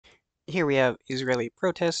Here we have Israeli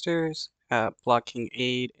protesters blocking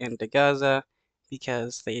aid into Gaza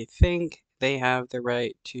because they think they have the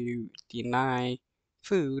right to deny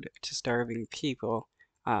food to starving people.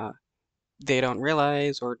 Uh, they don't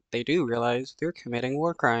realize, or they do realize, they're committing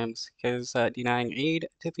war crimes because denying aid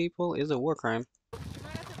to people is a war crime.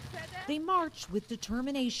 They march with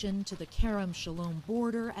determination to the Kerem Shalom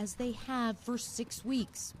border as they have for 6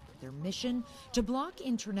 weeks. Their mission, to block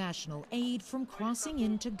international aid from crossing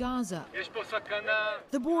into Gaza.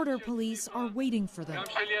 The border police are waiting for them.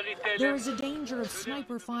 There is a danger of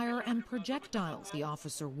sniper fire and projectiles, the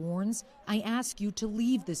officer warns. I ask you to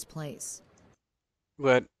leave this place.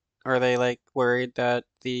 But are they like worried that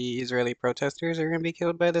the Israeli protesters are going to be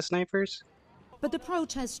killed by the snipers? But the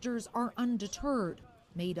protesters are undeterred.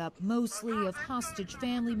 Made up mostly of hostage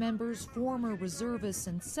family members, former reservists,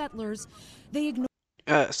 and settlers, they ignore.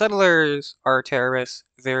 Settlers are terrorists.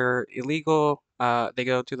 They're illegal. They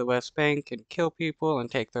go to the West Bank and kill people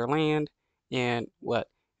and take their land. And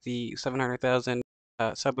the 700,000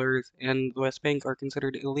 settlers in the West Bank are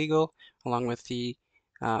considered illegal, along with the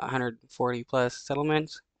 140 plus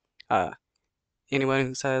settlements. Uh, Anyone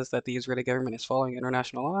who says that the Israeli government is following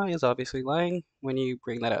international law is obviously lying when you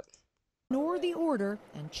bring that up. Ignore the order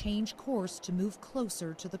and change course to move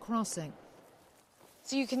closer to the crossing.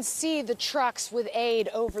 So you can see the trucks with aid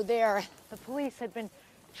over there. The police had been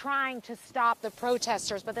trying to stop the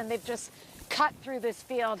protesters, but then they've just cut through this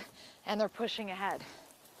field and they're pushing ahead.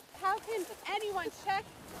 How can anyone check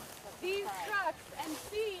these trucks and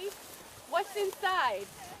see what's inside?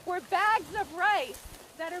 Where bags of rice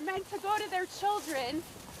that are meant to go to their children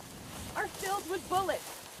are filled with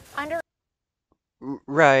bullets.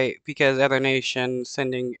 Right, because other nations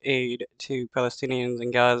sending aid to Palestinians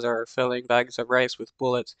in Gaza are filling bags of rice with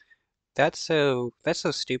bullets. That's so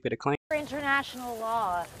stupid a claim. Under international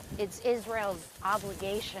law, it's Israel's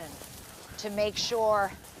obligation to make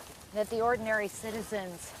sure that the ordinary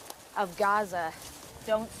citizens of Gaza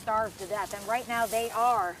don't starve to death. And right now they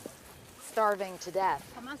are starving to death.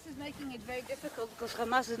 Hamas is making it very difficult because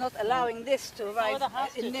Hamas is not allowing this to arrive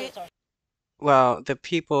in the. Well, the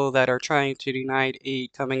people that are trying to deny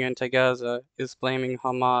aid coming into Gaza is blaming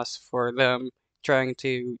Hamas for them trying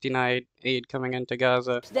to deny aid coming into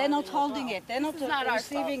Gaza. They're not holding it. They're not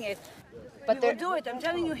receiving it. But they do it. I'm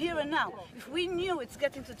telling you here and now. If we knew it's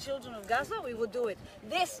getting to children of Gaza, we would do it.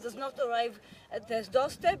 This does not arrive at their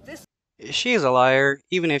doorstep. She is a liar,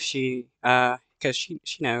 even if because she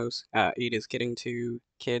knows aid is getting to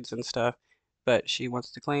kids and stuff, but she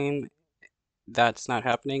wants to claim that's not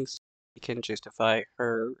happening. So she can justify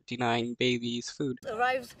her denying babies food.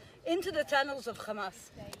 Arrives into the tunnels of Hamas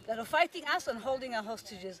that are fighting us and holding our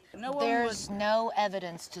hostages. There's no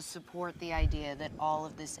evidence to support the idea that all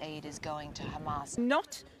of this aid is going to Hamas.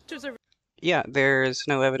 Not to the Yeah, there's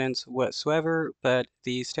no evidence whatsoever, but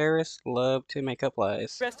these terrorists love to make up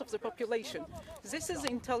lies. rest of the population. This is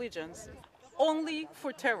intelligence only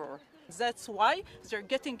for terror. That's why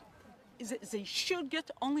they should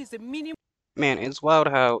get only the minimum Man, it's wild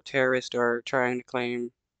how terrorists are trying to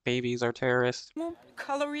claim babies are terrorists.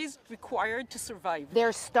 calories required to survive.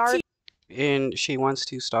 They're starving. And she wants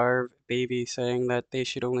to starve babies, saying that they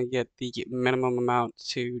should only get the minimum amount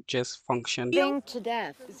to just function. To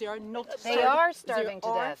death. They are not. They are starving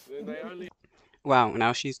to death. Wow,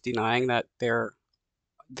 now she's denying that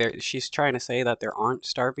she's trying to say that there aren't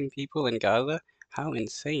starving people in Gaza? How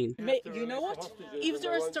insane. You know what? If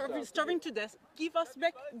they're starving to death, give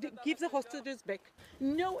the hostages back.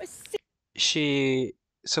 No, She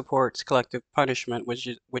supports collective punishment,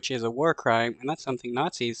 which is a war crime, and that's something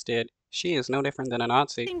Nazis did. She is no different than a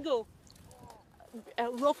Nazi. single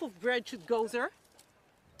loaf of bread should go there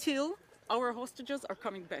till our hostages are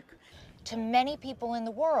coming back. To many people in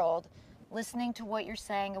the world, listening to what you're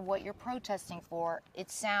saying and what you're protesting for,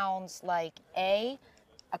 it sounds like A,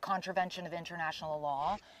 a contravention of international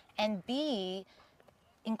law, and B,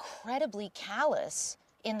 incredibly callous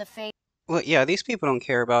in the face. Well, yeah, these people don't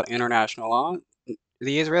care about international law.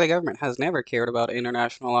 The Israeli government has never cared about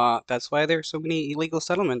international law. That's why there's so many illegal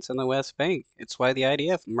settlements in the West Bank. It's why the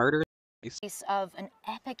IDF murders. Of an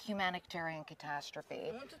epic humanitarian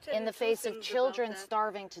catastrophe, in the face of children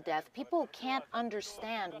starving to death, people can't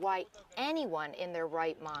understand why anyone in their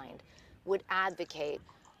right mind would advocate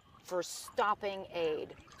for stopping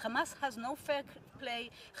aid. Hamas has no fair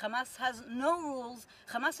play. Hamas has no rules.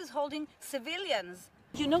 Hamas is holding civilians.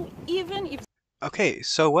 You know, even if Okay,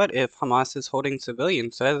 so what if Hamas is holding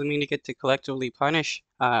civilians? That doesn't mean you get to collectively punish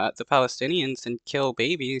the Palestinians and kill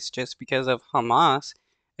babies just because of Hamas.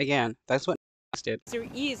 Again, that's what Hamas did. there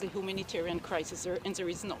is a humanitarian crisis there, and there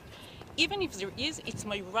is not. Even if there is, it's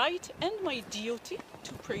my right and my duty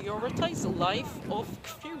to prioritize the life of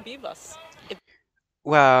Kfir Bibas.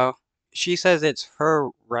 Well, she says it's her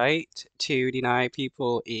right to deny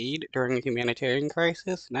people aid during a humanitarian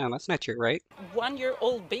crisis. No, that's not your right.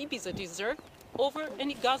 1-year-old babies that deserve over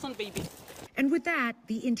any Gazan baby. And with that,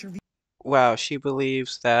 the interview Well, she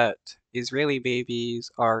believes that Israeli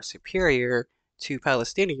babies are superior to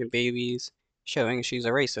Palestinian babies, showing she's a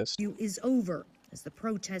racist. is over as the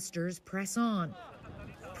protesters press on.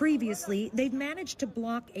 Previously, they've managed to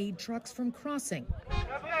block aid trucks from crossing.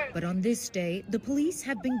 But on this day, the police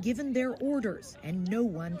have been given their orders and no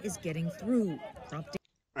one is getting through, prompting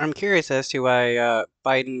I'm curious as to why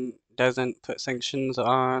Biden doesn't put sanctions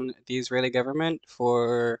on the Israeli government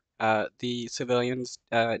for the civilians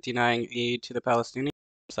denying aid to the Palestinians.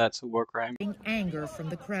 That's a war crime. anger from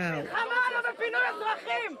the crowd.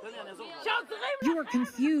 You are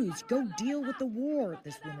confused. Go deal with the war,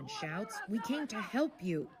 this woman shouts. We came to help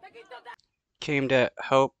you. Came to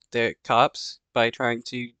help the cops by trying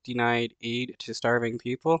to deny aid to starving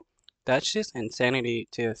people. That's just insanity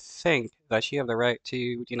to think that you have the right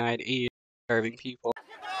to deny aid to starving people.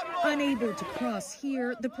 Unable to cross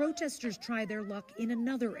here, the protesters try their luck in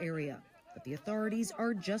another area, but the authorities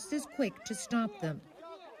are just as quick to stop them.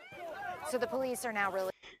 So the police are now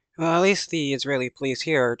really. Well, at least the Israeli police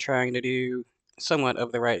here are trying to do somewhat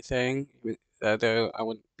of the right thing, though I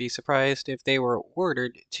wouldn't be surprised if they were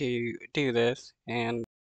ordered to do this, and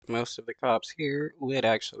most of the cops here would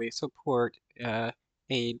actually support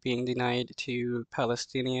aid being denied to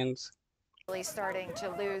Palestinians. Really starting to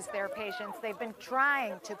lose their patience. They've been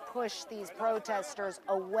trying to push these protesters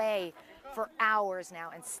away for hours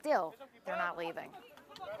now, and still they're not leaving.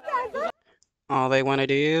 All they want to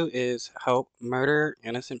do is help murder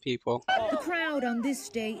innocent people. The crowd on this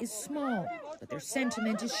day is small, but their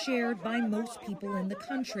sentiment is shared by most people in the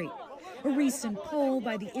country. A recent poll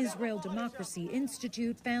by the Israel Democracy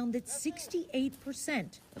Institute found that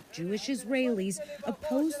 68% of Jewish Israelis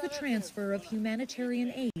oppose the transfer of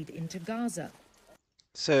humanitarian aid into Gaza.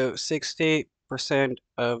 So 68%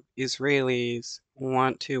 of Israelis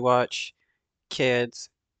want to watch kids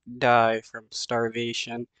die from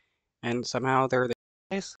starvation, and somehow they're the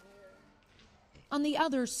guys. On the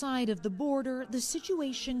other side of the border, the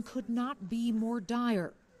situation could not be more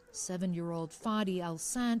dire. 7-year-old Fadi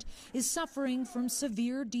Al-Sant is suffering from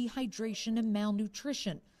severe dehydration and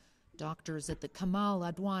malnutrition. Doctors at the Kamal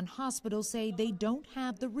Adwan hospital say they don't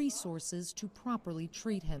have the resources to properly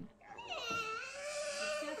treat him.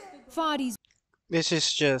 Fadi's This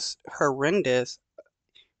is just horrendous.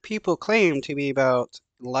 People claim to be about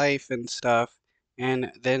life and stuff,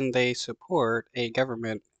 and then they support a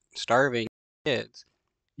government starving kids.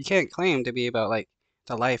 You can't claim to be about like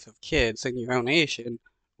the life of kids in your own nation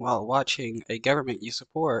while watching a government you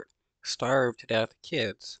support starve to death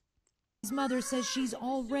kids. mother says she's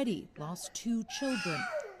already lost 2 children.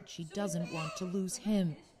 She doesn't want to lose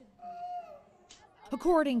him.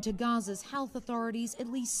 According to Gaza's health authorities, at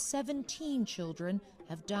least 17 children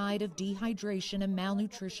have died of dehydration and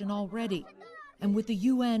malnutrition already. And with the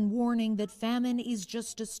UN warning that famine is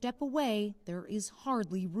just a step away, there is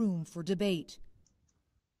hardly room for debate.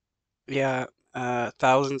 Yeah,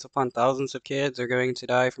 thousands upon thousands of kids are going to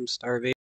die from starvation.